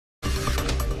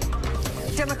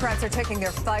Democrats are taking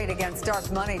their fight against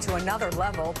dark money to another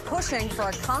level, pushing for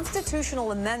a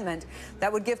constitutional amendment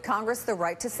that would give Congress the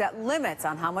right to set limits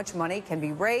on how much money can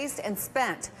be raised and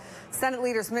spent. Senate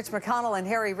leaders Mitch McConnell and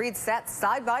Harry Reid sat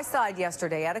side by side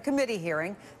yesterday at a committee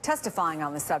hearing, testifying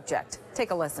on the subject. Take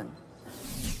a listen.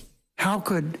 How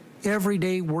could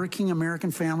everyday working American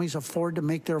families afford to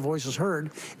make their voices heard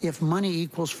if money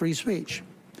equals free speech?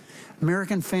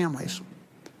 American families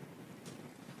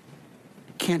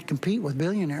can't compete with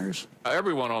billionaires.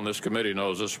 Everyone on this committee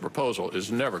knows this proposal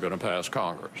is never going to pass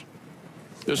Congress.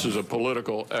 This is a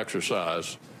political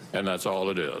exercise, and that's all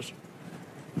it is.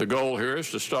 The goal here is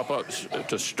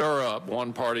to stir up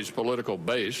one party's political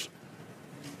base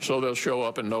so they'll show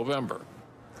up in November.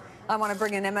 I want to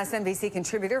bring in MSNBC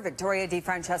contributor Victoria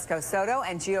DeFrancesco Soto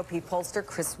and GOP pollster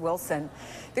Chris Wilson.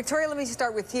 Victoria, let me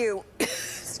start with you.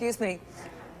 Excuse me.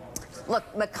 Look,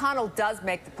 McConnell does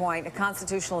make the point a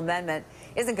constitutional amendment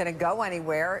isn't going to go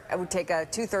anywhere. It would take a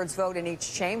two-thirds vote in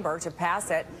each chamber to pass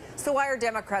it. So why are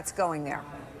Democrats going there?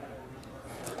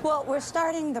 Well, we're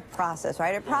starting the process,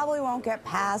 right? It probably won't get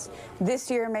passed this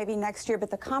year, maybe next year,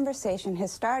 but the conversation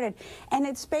has started. And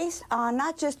it's based on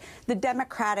not just the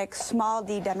democratic, small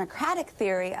d democratic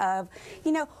theory of,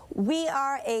 you know, we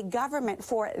are a government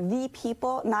for the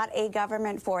people, not a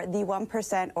government for the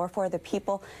 1% or for the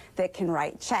people that can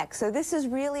write checks. So this is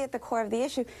really at the core of the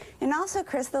issue. And also,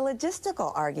 Chris, the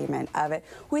logistical argument of it.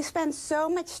 We spend so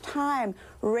much time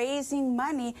raising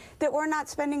money that we're not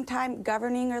spending time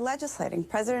governing or legislating.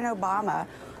 President Obama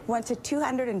went to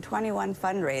 221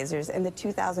 fundraisers in the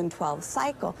 2012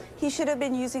 cycle. He should have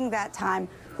been using that time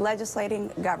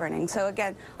legislating, governing. So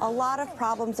again, a lot of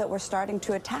problems that we're starting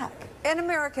to attack. And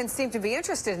Americans seem to be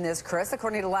interested in this, Chris.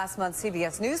 According to last month's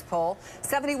CBS News poll,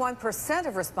 71%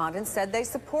 of respondents said they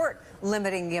support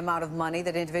limiting the amount of money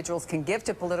that individuals can give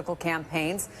to political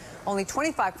campaigns. Only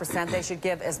 25% they should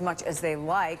give as much as they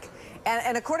like.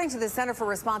 And according to the Center for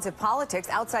Responsive Politics,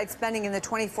 outside spending in the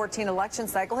 2014 election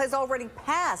cycle has already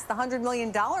passed the $100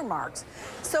 million marks.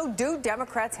 So do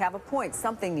Democrats have a point?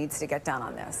 Something needs to get done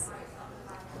on this.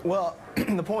 Well,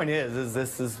 the point is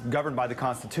this is governed by the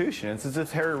Constitution. It's as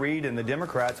if Harry Reid and the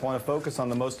Democrats want to focus on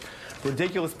the most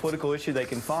ridiculous political issue they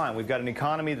can find. We've got an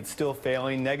economy that's still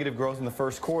failing, negative growth in the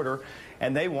first quarter,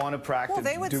 and they want to practice well,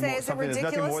 they would say, is it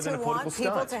ridiculous to want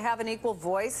people to have an equal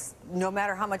voice no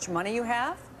matter how much money you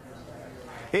have?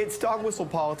 It's dog whistle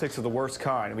politics of the worst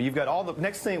kind. I mean, you've got all the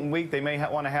next week they may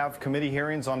want to have committee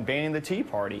hearings on banning the Tea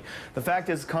Party. The fact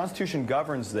is, the Constitution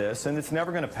governs this, and it's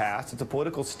never going to pass. It's a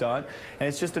political stunt, and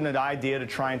it's just an idea to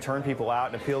try and turn people out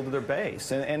and appeal to their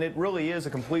base. And it really is a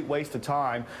complete waste of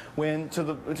time when,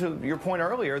 to your point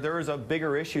earlier, there is a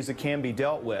bigger issues that can be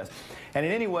dealt with. And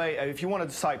in any way, if you want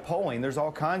to cite polling, there's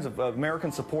all kinds of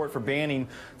American support for banning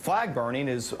flag burning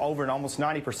is over almost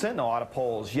 90% in a lot of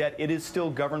polls, yet it is still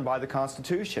governed by the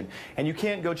Constitution. And you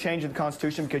can't go change the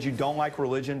Constitution because you don't like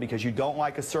religion, because you don't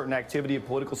like a certain activity of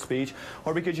political speech,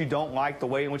 or because you don't like the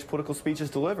way in which political speech is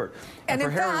delivered. And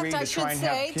in fact, I should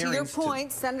say, to your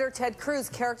point, Senator Ted Cruz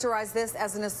characterized this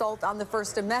as an assault on the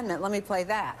First Amendment. Let me play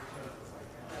that.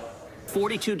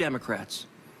 42 Democrats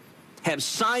have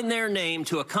signed their name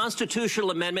to a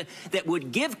constitutional amendment that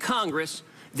would give Congress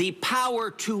the power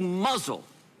to muzzle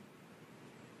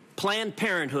Planned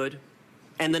Parenthood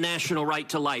and the national right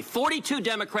to life. 42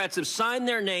 Democrats have signed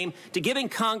their name to giving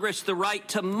Congress the right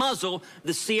to muzzle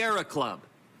the Sierra Club,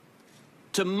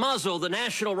 to muzzle the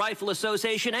National Rifle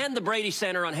Association and the Brady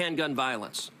Center on Handgun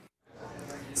Violence.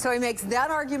 So he makes that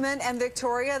argument, and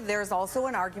Victoria, there's also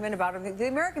an argument about it. The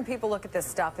American people look at this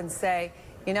stuff and say,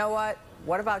 you know what?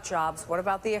 What about jobs? What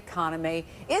about the economy?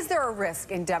 Is there a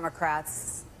risk in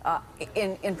Democrats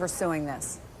in pursuing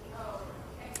this?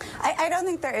 I don't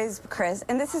think there is, Chris,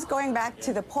 and this is going back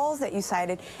to the polls that you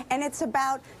cited, and it's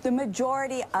about the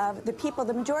majority of the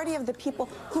people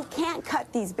who can't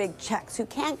cut these big checks, who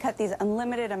can't cut these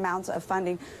unlimited amounts of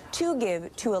funding to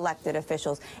give to elected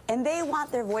officials, and they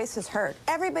want their voices heard.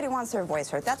 Everybody wants their voice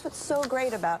heard. That's what's so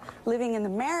great about living in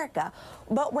America.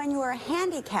 But when you are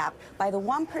handicapped by the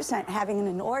 1% having an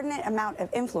inordinate amount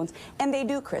of influence, and they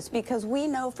do, Chris, because we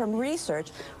know from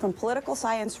research, from political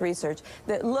science research,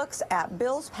 that looks at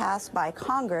bills passed by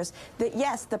Congress, that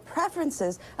yes, the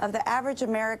preferences of the average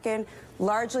American,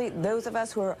 largely those of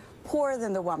us who are poorer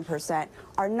than the 1%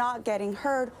 are not getting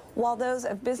heard, while those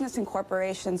of business and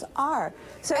corporations are.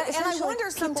 So and I wonder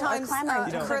sometimes,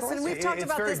 Chris, and we've talked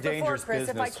about this before, Chris,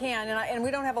 if I can, and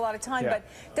we don't have a lot of time, but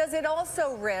does it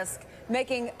also risk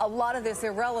making a lot of this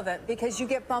irrelevant because you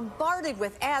get bombarded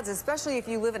with ads, especially if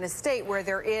you live in a state where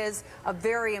there is a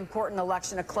very important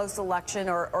election, a close election,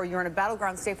 or you're in a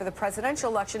battleground state for the presidential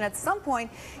election. At some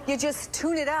point, you just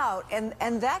tune it out, and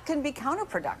that can be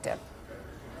counterproductive.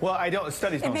 Well,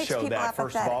 studies don't show that,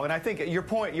 first of all. And I think your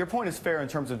point is fair in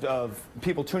terms of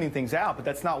people tuning things out, but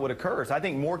that's not what occurs. I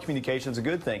think more communication is a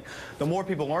good thing. The more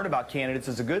people learn about candidates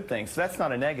is a good thing. So that's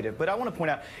not a negative. But I want to point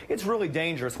out, it's really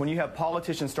dangerous when you have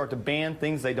politicians start to ban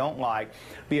things they don't like,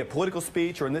 be it political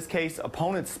speech or, in this case,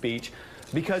 opponent's speech,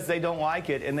 because they don't like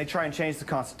it and they try and change the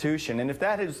Constitution. And if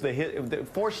that is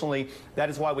fortunately, that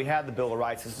is why we have the Bill of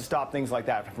Rights, is to stop things like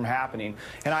that from happening.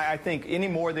 And I think any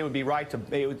more they would be right to,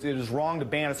 it is wrong to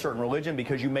ban a certain religion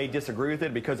because you may disagree with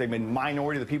it, because a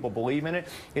minority of the people believe in it.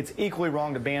 It's equally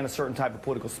wrong to ban a certain type of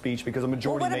political speech because a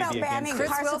majority may be against it.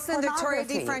 Chris Wilson, Victoria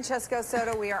DeFrancesco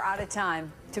Soto, we are out of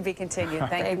time. To be continued.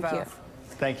 Thank you both.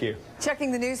 Thank you.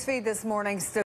 Checking the news feed this morning.